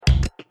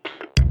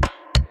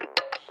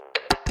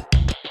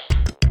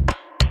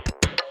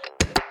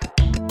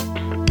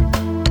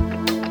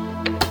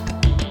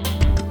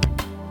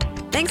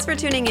Thanks for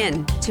tuning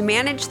in to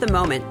Manage the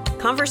Moment,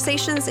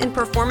 Conversations in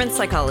Performance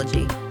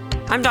Psychology.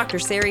 I'm Dr.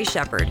 Sari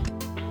Shepard.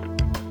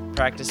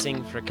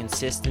 Practicing for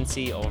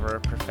consistency over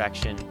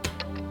perfection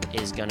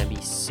is going to be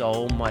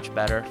so much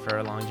better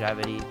for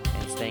longevity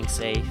and staying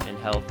safe and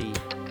healthy,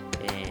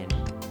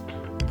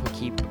 and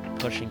keep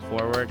pushing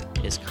forward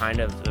is kind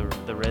of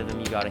the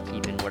rhythm you got to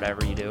keep in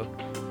whatever you do,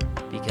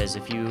 because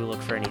if you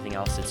look for anything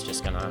else, it's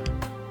just going to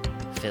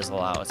fizzle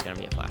out. It's going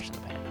to be a flash in the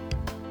pan.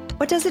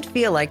 What does it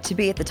feel like to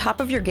be at the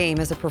top of your game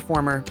as a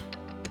performer?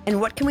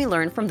 And what can we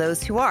learn from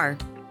those who are?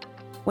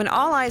 When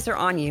all eyes are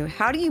on you,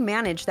 how do you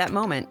manage that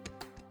moment?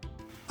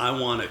 I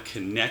want to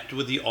connect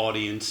with the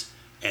audience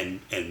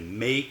and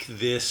make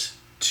this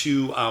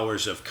 2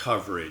 hours of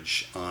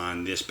coverage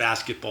on this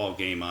basketball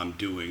game I'm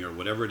doing or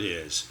whatever it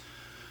is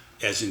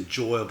as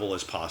enjoyable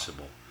as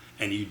possible.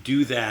 And you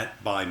do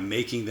that by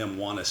making them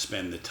want to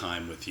spend the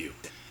time with you.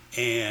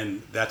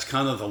 And that's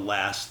kind of the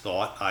last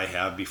thought I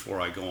have before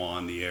I go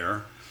on the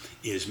air,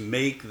 is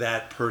make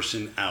that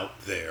person out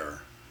there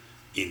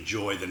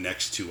enjoy the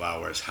next 2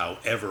 hours,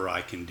 however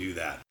I can do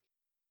that.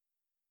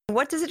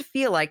 What does it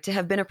feel like to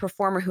have been a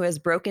performer who has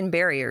broken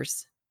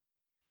barriers?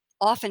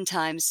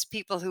 Oftentimes,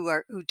 people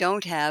who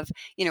don't have,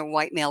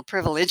 white male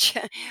privilege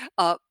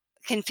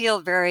can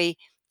feel very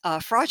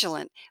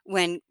fraudulent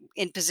when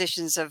in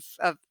positions of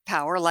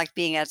power, like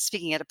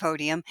speaking at a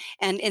podium.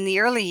 And in the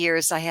early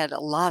years, I had a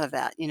lot of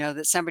that,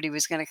 that somebody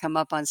was going to come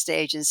up on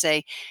stage and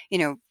say,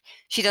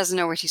 she doesn't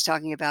know what she's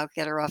talking about,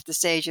 get her off the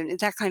stage, and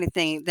that kind of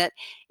thing. That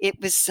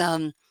it was,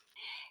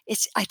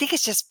 I think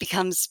it just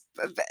becomes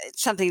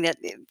something that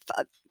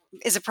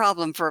is a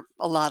problem for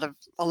a lot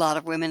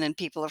of women and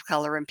people of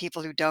color and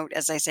people who don't,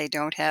 as I say,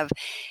 don't have.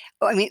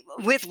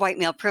 With white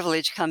male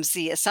privilege comes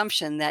the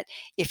assumption that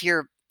if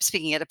you're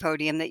speaking at a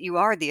podium, that you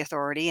are the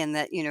authority and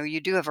that,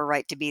 you do have a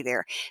right to be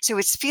there. So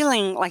it's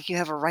feeling like you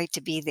have a right to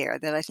be there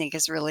that I think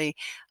is really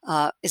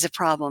is a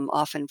problem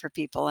often for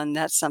people. And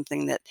that's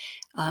something that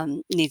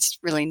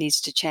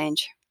needs to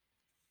change.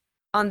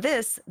 On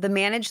this, the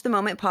Manage the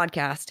Moment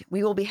podcast,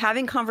 we will be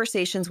having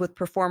conversations with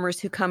performers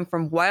who come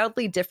from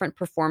wildly different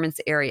performance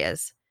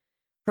areas.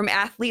 From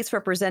athletes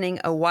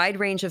representing a wide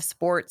range of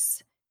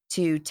sports,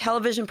 to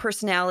television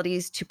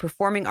personalities, to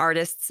performing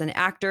artists and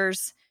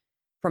actors,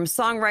 from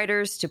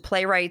songwriters to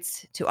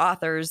playwrights to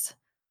authors,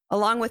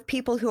 along with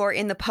people who are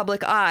in the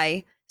public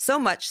eye, so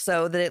much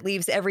so that it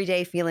leaves every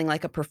day feeling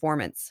like a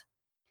performance.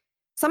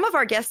 Some of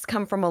our guests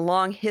come from a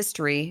long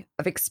history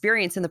of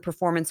experience in the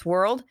performance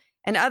world,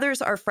 and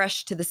others are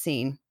fresh to the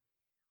scene.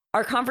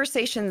 Our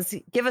conversations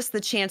give us the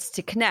chance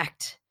to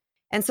connect,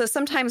 and so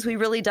sometimes we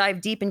really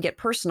dive deep and get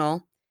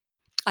personal.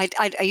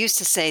 I used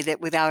to say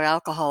that without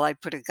alcohol,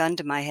 I'd put a gun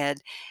to my head,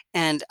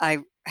 and I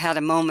had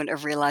a moment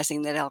of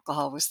realizing that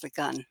alcohol was the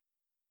gun.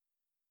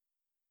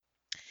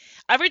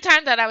 Every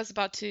time that I was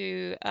about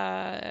to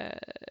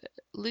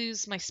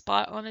lose my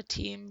spot on a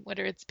team,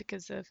 whether it's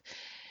because of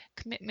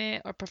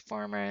commitment or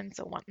performance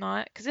or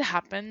whatnot, because it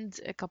happened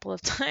a couple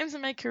of times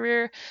in my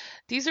career,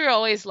 these are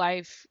always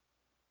life,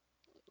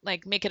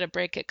 like make it or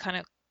break it kind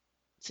of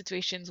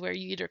situations where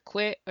you either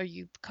quit or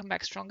you come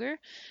back stronger.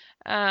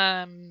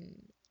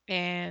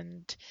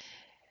 And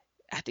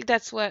I think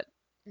that's what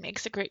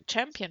makes a great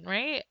champion,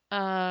 right?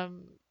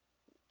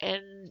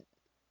 And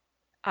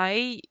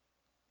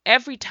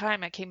every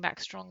time I came back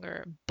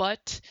stronger,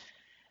 but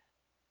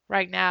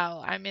right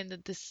now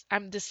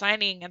I'm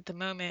deciding at the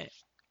moment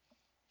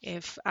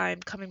if I'm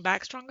coming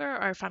back stronger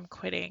or if I'm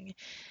quitting.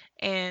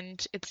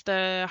 And it's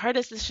the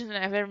hardest decision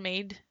that I've ever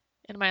made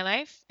in my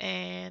life,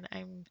 and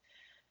I'm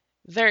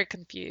very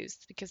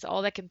confused because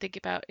all I can think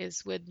about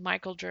is, would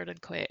Michael Jordan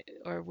quit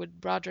or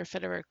would Roger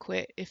Federer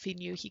quit if he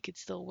knew he could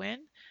still win?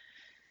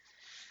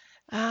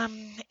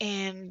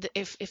 And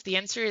if the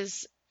answer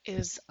is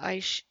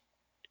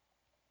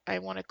I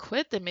want to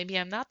quit, then maybe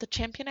I'm not the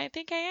champion I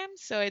think I am.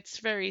 So it's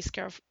very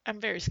scary. I'm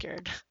very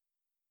scared.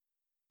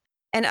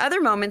 And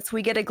other moments,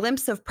 we get a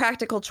glimpse of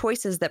practical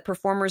choices that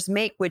performers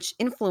make, which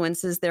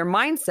influences their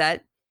mindset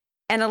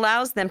and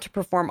allows them to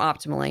perform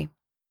optimally.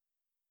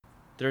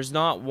 There's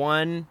not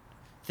one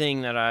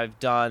thing that I've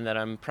done that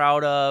I'm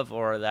proud of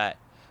or that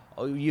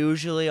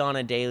usually on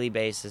a daily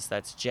basis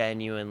that's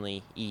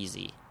genuinely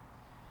easy.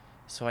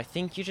 So I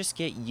think you just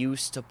get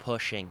used to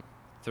pushing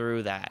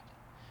through that.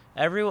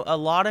 A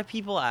lot of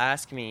people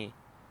ask me,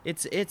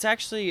 it's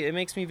actually, it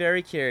makes me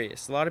very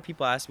curious. A lot of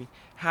people ask me,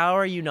 how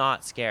are you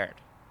not scared?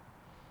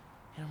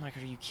 And I'm like,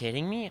 are you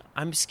kidding me?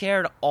 I'm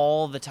scared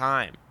all the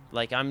time.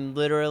 Like, I'm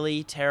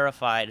literally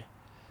terrified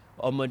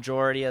a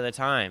majority of the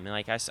time. And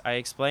like I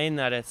explained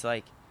that it's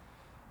like,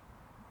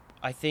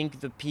 I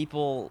think the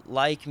people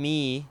like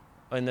me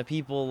and the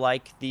people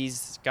like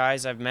these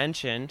guys I've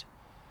mentioned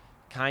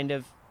kind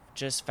of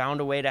just found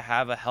a way to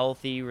have a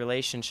healthy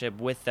relationship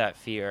with that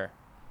fear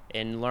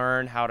and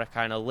learn how to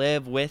kind of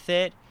live with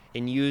it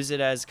and use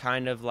it as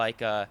kind of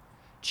like a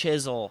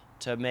chisel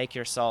to make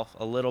yourself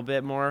a little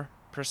bit more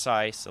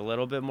precise, a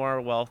little bit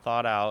more well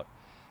thought out.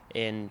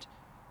 And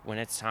when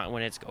it's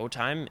go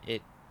time,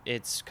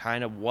 it's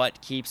kind of what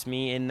keeps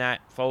me in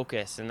that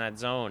focus, in that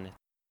zone.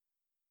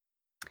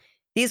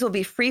 These will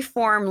be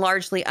free-form,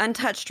 largely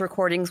untouched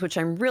recordings, which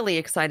I'm really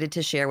excited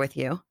to share with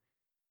you.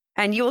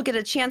 And you will get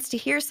a chance to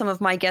hear some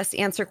of my guests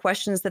answer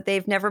questions that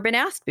they've never been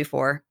asked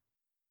before.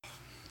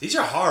 These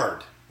are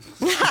hard.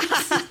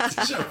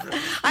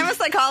 I'm a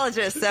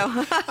psychologist, so.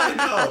 I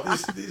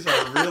know. These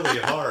are really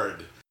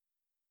hard.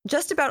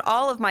 Just about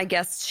all of my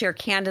guests share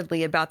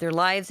candidly about their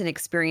lives and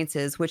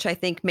experiences, which I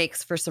think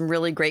makes for some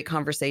really great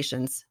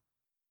conversations.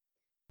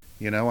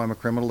 You know, I'm a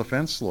criminal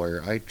defense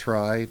lawyer. I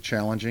try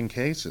challenging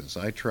cases.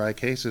 I try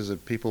cases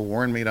that people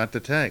warn me not to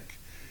take.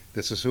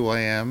 This is who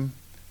I am.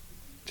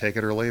 Take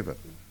it or leave it.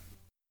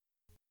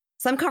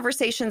 Some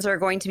conversations are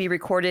going to be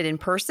recorded in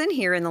person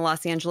here in the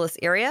Los Angeles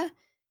area,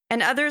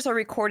 and others are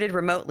recorded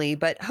remotely,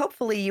 but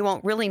hopefully you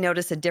won't really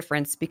notice a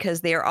difference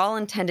because they are all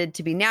intended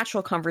to be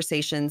natural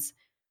conversations,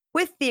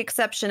 with the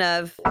exception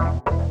of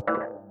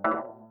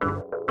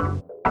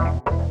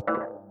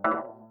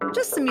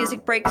just some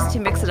music breaks to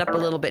mix it up a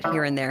little bit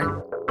here and there.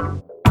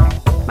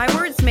 My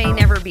words may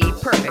never be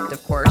perfect,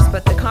 of course,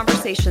 but the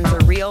conversations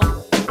are real,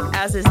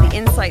 as is the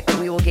insight that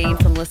we will gain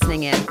from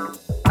listening in.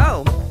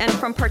 Oh, and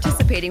from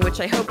participating, which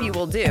I hope you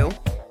will do.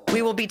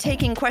 We will be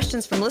taking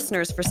questions from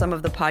listeners for some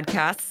of the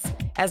podcasts,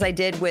 as I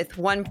did with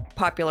one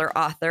popular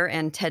author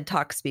and TED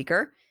Talk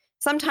speaker.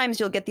 Sometimes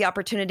you'll get the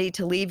opportunity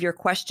to leave your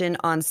question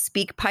on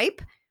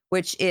SpeakPipe,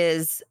 which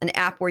is an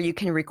app where you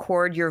can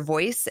record your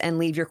voice and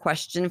leave your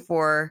question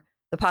for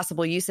the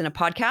possible use in a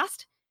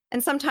podcast.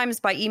 And sometimes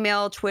by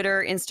email,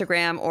 Twitter,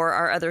 Instagram, or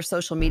our other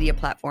social media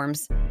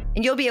platforms.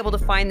 And you'll be able to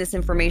find this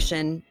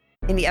information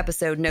in the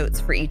episode notes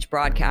for each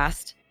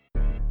broadcast.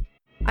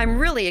 I'm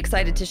really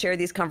excited to share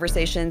these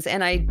conversations,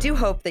 and I do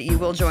hope that you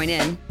will join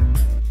in.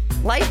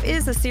 Life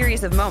is a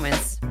series of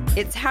moments.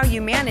 It's how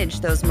you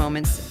manage those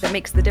moments that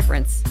makes the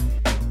difference.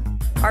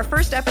 Our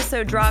first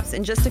episode drops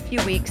in just a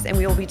few weeks, and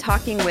we will be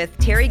talking with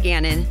Terry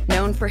Gannon,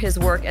 known for his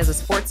work as a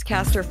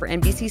sportscaster for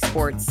NBC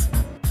Sports.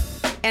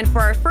 And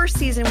for our first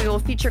season, we will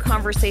feature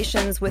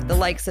conversations with the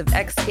likes of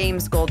X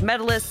Games gold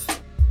medalists,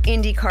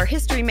 IndyCar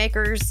history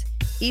makers,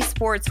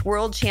 esports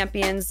world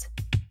champions,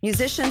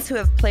 musicians who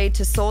have played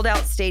to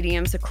sold-out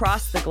stadiums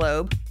across the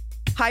globe,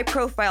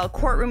 high-profile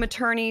courtroom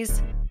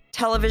attorneys,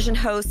 television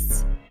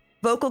hosts,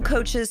 vocal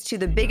coaches to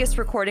the biggest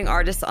recording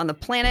artists on the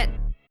planet,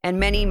 and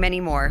many, many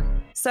more.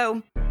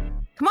 So,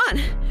 come on,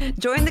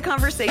 join the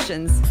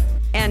conversations.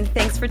 And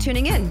thanks for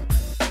tuning in.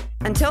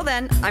 Until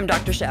then, I'm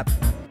Dr. Shep.